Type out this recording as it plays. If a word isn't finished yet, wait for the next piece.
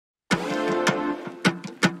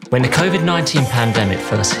When the COVID-19 pandemic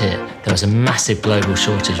first hit, there was a massive global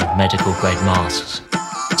shortage of medical-grade masks.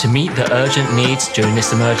 To meet the urgent needs during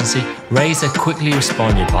this emergency, Razer quickly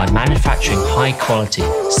responded by manufacturing high-quality,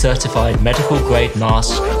 certified medical-grade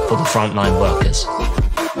masks for the frontline workers.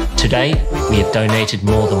 Today, we have donated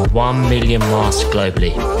more than 1 million masks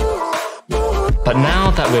globally. But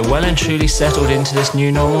now that we're well and truly settled into this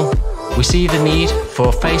new normal, we see the need for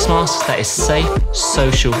a face mask that is safe,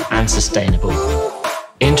 social, and sustainable.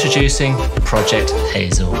 Introducing Project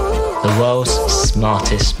Hazel, the world's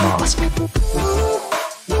smartest mask.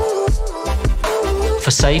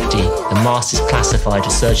 For safety, the mask is classified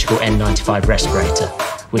as surgical N95 respirator,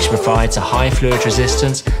 which provides a high fluid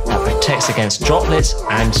resistance that protects against droplets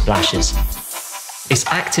and splashes. Its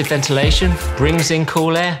active ventilation brings in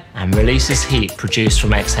cool air and releases heat produced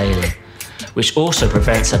from exhaling, which also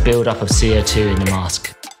prevents a buildup of CO2 in the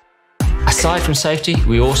mask. Aside from safety,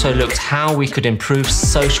 we also looked how we could improve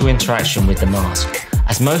social interaction with the mask,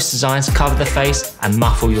 as most designs cover the face and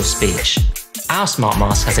muffle your speech. Our smart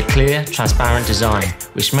mask has a clear, transparent design,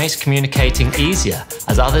 which makes communicating easier,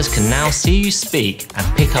 as others can now see you speak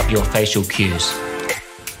and pick up your facial cues.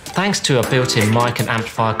 Thanks to our built-in mic and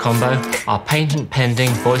amplifier combo, our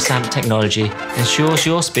patent-pending voice amp technology ensures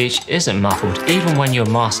your speech isn't muffled even when you're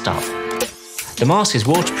masked up. The mask is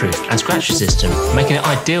waterproof and scratch resistant, making it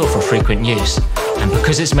ideal for frequent use. And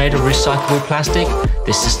because it's made of recyclable plastic,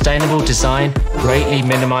 this sustainable design greatly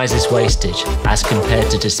minimizes wastage as compared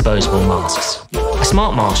to disposable masks. A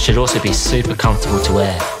smart mask should also be super comfortable to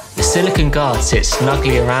wear. The silicone guard sits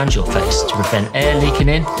snugly around your face to prevent air leaking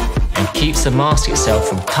in and keeps the mask itself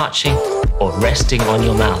from touching or resting on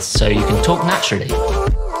your mouth so you can talk naturally.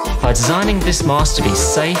 By designing this mask to be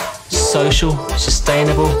safe, social,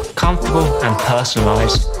 sustainable, comfortable, and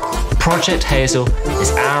personalized, Project Hazel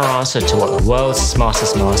is our answer to what the world's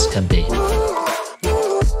smartest mask can be.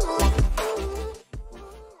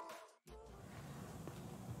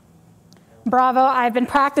 Bravo, I've been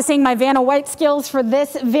practicing my Vanna White skills for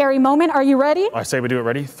this very moment. Are you ready? I say we do it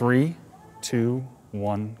ready. 3, 2,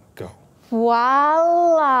 1, go.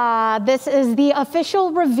 Voila! This is the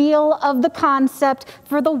official reveal of the concept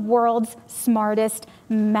for the world's smartest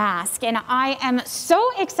mask. And I am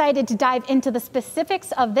so excited to dive into the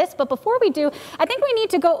specifics of this. But before we do, I think we need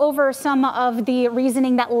to go over some of the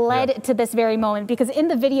reasoning that led to this very moment. Because in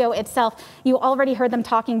the video itself, you already heard them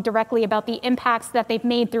talking directly about the impacts that they've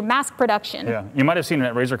made through mask production. Yeah, you might have seen it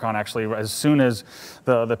at RazerCon actually. As soon as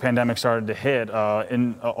the pandemic started to hit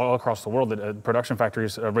all across the world, the production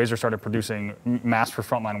factories, Razer started producing masks for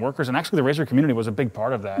frontline workers. And actually the Razer community was a big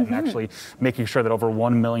part of that, and actually making sure that over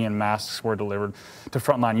 1 million masks were delivered to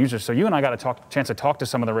frontline users. So you and I got a chance to talk to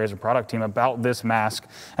some of the Razer product team about this mask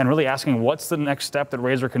and really asking what's the next step that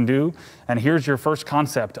Razer can do. And here's your first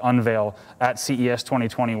concept unveil at CES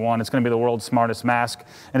 2021. It's going to be the world's smartest mask.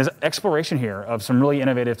 And it's an exploration here of some really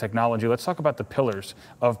innovative technology. Let's talk about the pillars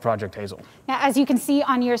of Project Hazel. Now, as you can see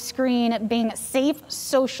on your screen, being safe,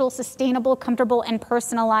 social, sustainable, comfortable, and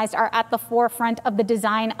personalized are at the forefront of the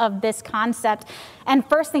design of this concept. And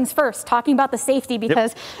first things first, talking about the safety,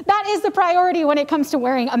 because that is the priority when it comes to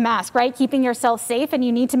wearing a mask, right? Keeping yourself safe, and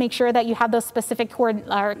you need to make sure that you have those specific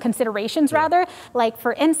considerations, rather. Like,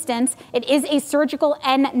 for instance, it is a surgical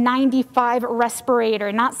N95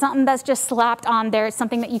 respirator, not something that's just slapped on there. It's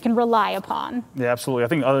something that you can rely upon. Yeah, absolutely. I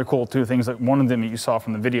think other cool things, that one of them that you saw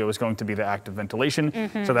from the video is going to be the active ventilation.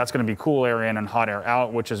 So that's going to be cool air in and hot air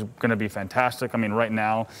out, which is going to be fantastic. I mean, right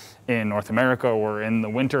now in North America or in the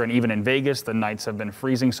winter, and even in Vegas, the nights have been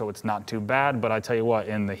freezing, so it's not too bad. But I tell you what,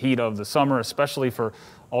 in the heat of the summer, especially for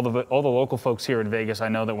all the local folks here in Vegas, I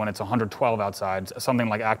know that when it's 112 outside, something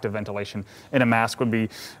like active ventilation in a mask would be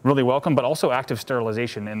really welcome, but also active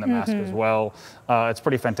sterilization in the mask as well. It's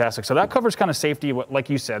pretty fantastic. So that covers kind of safety. Like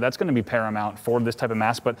you said, that's going to be paramount for this type of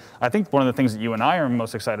mask. But I think one of the things that you and I are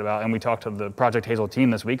most excited about, and we talked to the Project Hazel team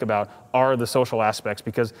this week about, are the social aspects.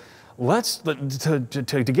 Because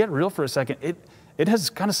to get real for a second, it has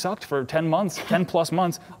kind of sucked for 10 months, 10 plus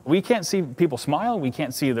months. We can't see people smile. We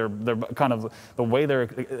can't see their kind of the way their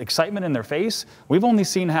excitement in their face. We've only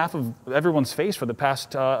seen half of everyone's face for the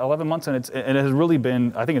past 11 months, and it has really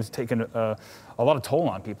been, I think it's taken a lot of toll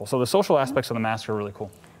on people. So the social aspects of the mask are really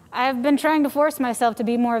cool. I've been trying to force myself to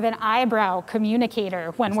be more of an eyebrow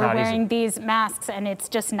communicator when we're wearing these masks, and it's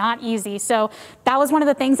just not easy. So that was one of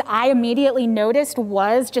the things I immediately noticed,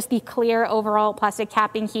 was just the clear overall plastic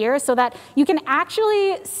capping here, so that you can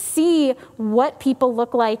actually see what people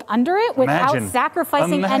look like under it without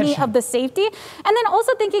sacrificing any of the safety. And then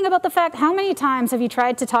also thinking about the fact, how many times have you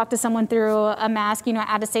tried to talk to someone through a mask, you know,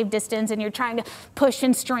 at a safe distance, and you're trying to push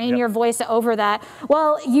and strain your voice over that?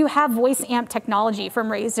 Well, you have voice amp technology from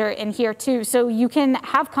Razer, equalizer in here too. So you can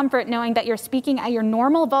have comfort knowing that you're speaking at your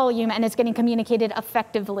normal volume and it's getting communicated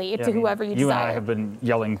effectively to whoever you desire. You and I have been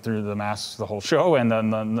yelling through the masks the whole show and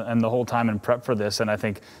the whole time in prep for this, and I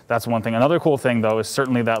think that's one thing. Another cool thing though is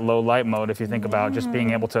certainly that low light mode, if you think about just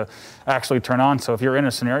being able to actually turn on. So if you're in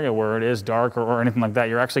a scenario where it is dark or anything like that,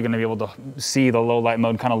 you're actually going to be able to see the low light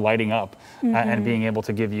mode kind of lighting up and being able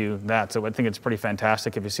to give you that. So I think it's pretty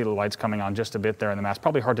fantastic if you see the lights coming on just a bit there in the mask.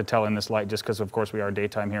 Probably hard to tell in this light just because of course we are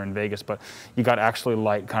daytime here in Vegas, but you got actually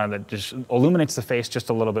light kind of that just illuminates the face just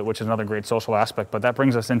a little bit, which is another great social aspect. But that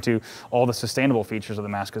brings us into all the sustainable features of the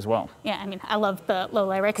mask as well. Yeah, I mean, I love the low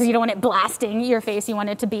light, right? Because you don't want it blasting your face. You want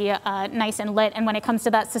it to be nice and lit. And when it comes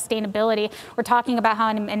to that sustainability, we're talking about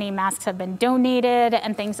how many masks have been donated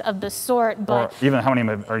and things of the sort. But or even how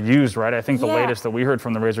many are used, right? I think the latest that we heard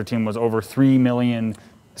from the Razer team was over 3 million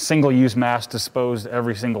single-use masks disposed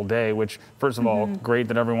every single day, which, first of all, great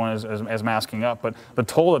that everyone is masking up, but the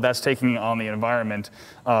toll that that's taking on the environment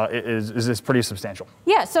is pretty substantial.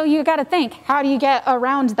 Yeah, so you got to think, how do you get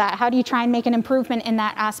around that? How do you try and make an improvement in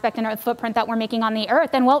that aspect in our footprint that we're making on the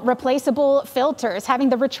Earth? And well, replaceable filters, having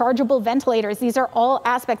the rechargeable ventilators, these are all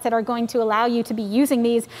aspects that are going to allow you to be using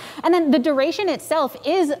these. And then the duration itself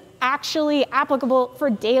is actually applicable for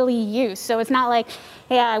daily use. So it's not like,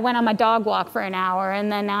 hey, I went on my dog walk for an hour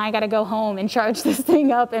and then now I got to go home and charge this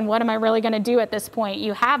thing up, and what am I really going to do at this point?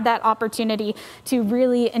 You have that opportunity to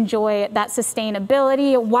really enjoy that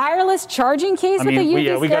sustainability. Wireless charging case with a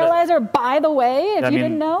UV sterilizer, by the way, if you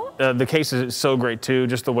didn't know. The case is so great too,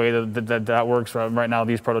 just the way that works right now.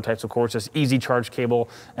 These prototypes, of course, just easy charge cable,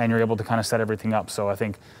 and you're able to kind of set everything up. So I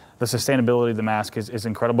think the sustainability of the mask is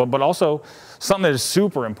incredible, but also something that is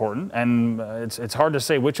super important, and it's hard to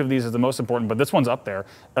say which of these is the most important, but this one's up there,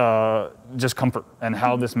 just comfort and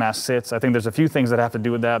how this mask sits. I think there's a few things that have to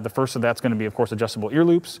do with that. The first of that's going to be, of course, adjustable ear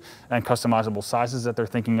loops and customizable sizes that they're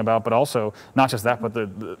thinking about, but also not just that, but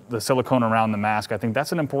the silicone around the mask. I think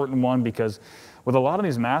that's an important one because with a lot of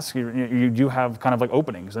these masks, you do have kind of like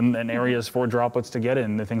openings and areas for droplets to get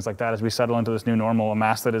in and things like that. As we settle into this new normal, a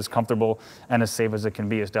mask that is comfortable and as safe as it can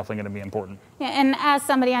be is definitely going to be important. Yeah, and as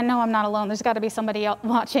somebody, I know I'm not alone, there's got to be somebody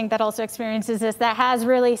watching that also experiences this, that has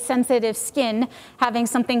really sensitive skin. Having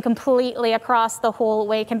something completely across the whole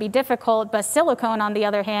way can be difficult, but silicone, on the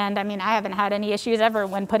other hand, I mean, I haven't had any issues ever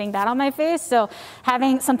when putting that on my face. So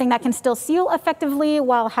having something that can still seal effectively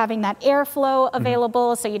while having that airflow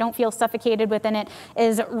available so you don't feel suffocated within it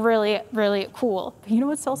is really, really cool. You know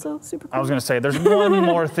what's also super cool? I was going to say, there's one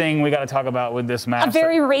more thing we got to talk about with this mask. A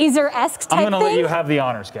very Razer-esque type thing? I'm going to let you have the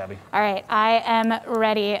honors, Gabby. All right, I am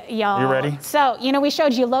ready, y'all. You ready? So, you know, we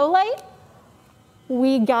showed you low light.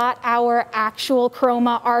 We got our actual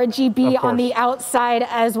Chroma RGB on the outside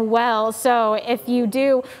as well. So if you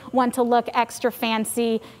do want to look extra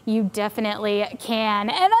fancy, you definitely can.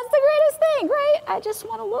 And that's the greatest thing, right? I just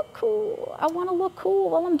want to look cool. I want to look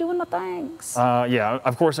cool while I'm doing my things. Yeah,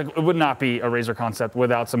 of course, it would not be a Razer concept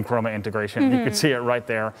without some Chroma integration. You could see it right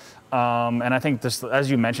there. And I think this, as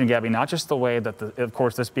you mentioned, Gabby, not just the way that, of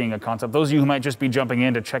course, this being a concept, those of you who might just be jumping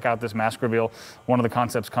in to check out this mask reveal, one of the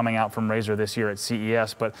concepts coming out from Razer this year at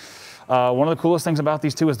CES, but one of the coolest things about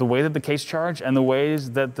these two is the way that the case charge and the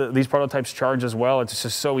ways that these prototypes charge as well. It's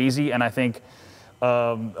just so easy, and I think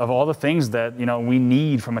of all the things that we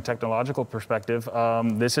need from a technological perspective,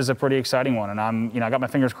 this is a pretty exciting one, and I got my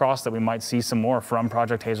fingers crossed that we might see some more from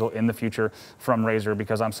Project Hazel in the future from Razer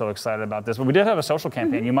because I'm so excited about this. But we did have a social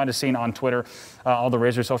campaign. You might have seen on Twitter all the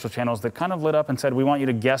Razer social channels that kind of lit up and said, we want you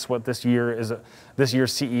to guess what this year's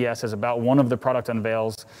CES is about. One of the product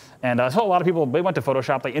unveils, and I saw a lot of people, they went to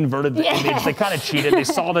Photoshop, they inverted the image, they kind of cheated, they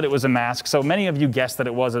saw that it was a mask. So many of you guessed that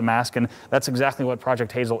it was a mask, and that's exactly what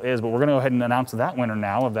Project Hazel is. But we're going to go ahead and announce that winner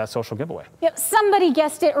now of that social giveaway. Yep, somebody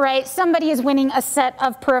guessed it right. Somebody is winning a set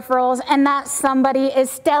of peripherals, and that somebody is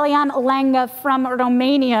Stelian Langa from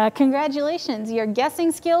Romania. Congratulations, your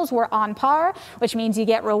guessing skills were on par, which means you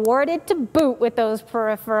get rewarded to boot with those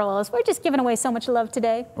peripherals. We're just giving away so much love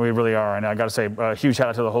today. We really are, and I got to say a huge shout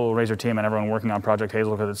out to the whole Razer team and everyone working on Project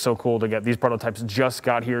Hazel because it's so cool to get these prototypes. Just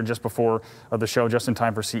got here just before the show, just in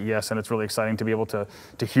time for CES, and it's really exciting to be able to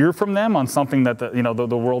hear from them on something that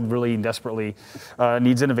the world really desperately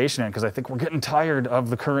needs innovation in, because I think we're getting tired of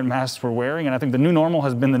the current masks we're wearing, and I think the new normal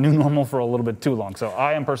has been the new normal for a little bit too long. So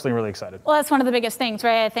I am personally really excited. Well, that's one of the biggest things,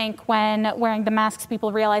 right? I think when wearing the masks,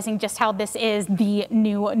 people realizing just how this is the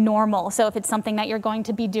new normal. So if it's something that you're going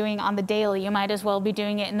to be doing on the daily, you might as well be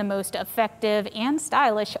doing it in the most effective and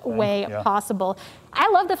stylish way possible. I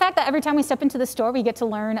love the fact that every time we step into the store, we get to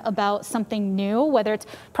learn about something new, whether it's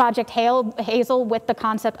Project Hazel with the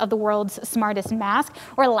concept of the world's smartest mask,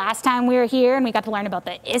 or last time we were here and we got to learn about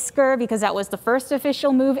the Isker because that was the first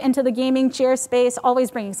official move into the gaming chair space,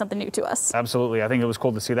 always bringing something new to us. Absolutely. I think it was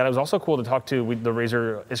cool to see that. It was also cool to talk to the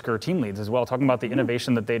Razer Isker team leads as well, talking about the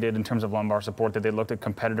innovation that they did in terms of lumbar support, that they looked at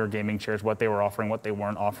competitor gaming chairs, what they were offering, what they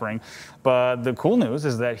weren't offering. But the cool news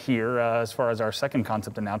is that here, as far as our second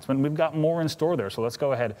concept announcement, we've got more in store there. So let's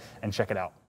go ahead and check it out.